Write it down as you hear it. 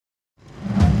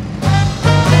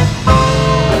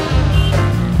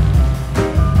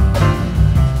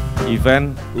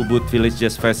event Ubud Village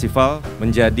Jazz Festival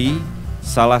menjadi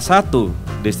salah satu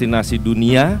destinasi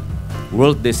dunia,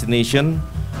 world destination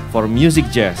for music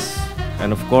jazz. And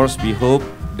of course, we hope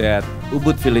that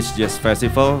Ubud Village Jazz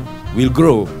Festival will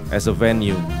grow as a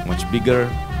venue, much bigger,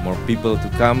 more people to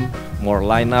come, more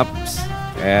lineups,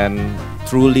 and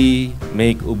truly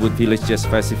make Ubud Village Jazz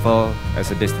Festival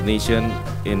as a destination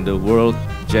in the world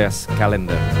jazz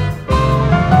calendar.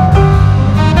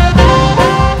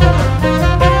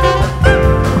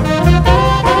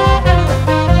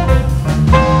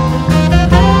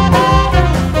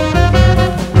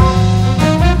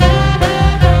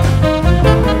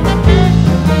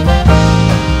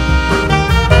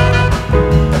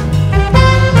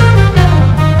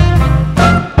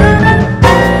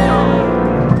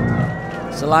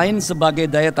 Selain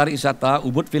sebagai daya tarik wisata,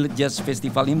 Ubud Village Jazz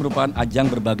Festival ini merupakan ajang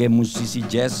berbagai musisi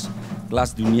jazz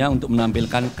kelas dunia untuk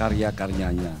menampilkan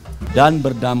karya-karyanya dan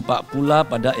berdampak pula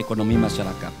pada ekonomi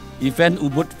masyarakat. Event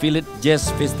Ubud Village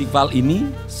Jazz Festival ini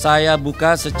saya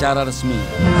buka secara resmi.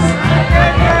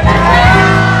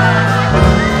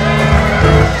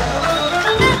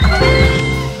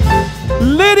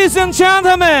 Ladies and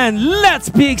gentlemen,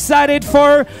 let's be excited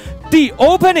for the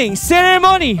opening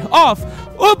ceremony of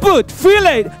Ubud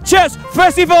Village Jazz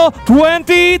Festival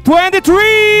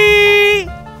 2023.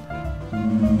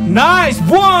 Nice.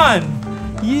 1,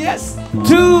 yes,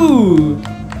 2,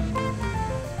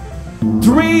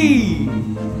 3,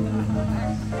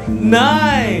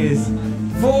 nice,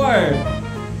 4,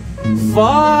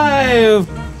 5,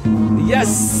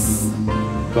 yes,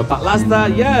 Bapak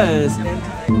Lasta, yes,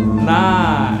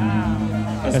 nah.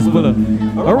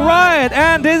 Alright,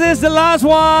 and this is the last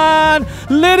one.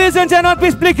 Ladies and gentlemen,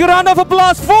 please make a round of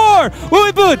applause for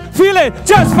Ubud Village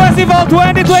Jazz Festival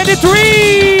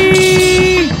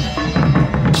 2023.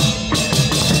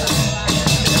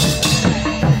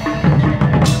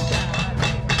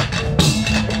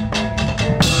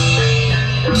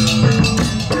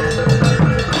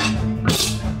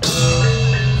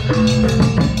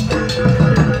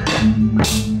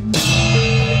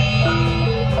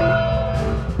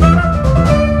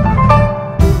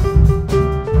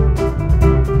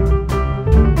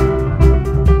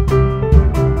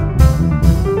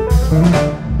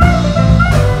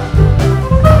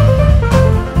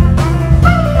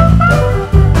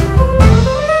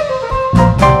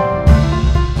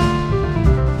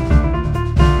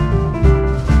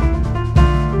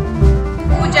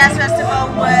 Jazz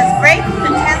Festival was great, the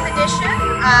 10th edition,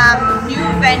 new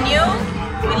venue,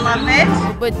 we love it.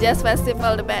 Ubud Jazz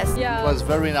Festival the best. It was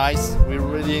very nice, we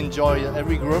really enjoy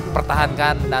every group.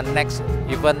 Pertahankan dan next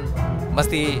event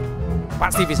pasti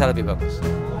bisa lebih bagus.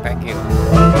 Thank you.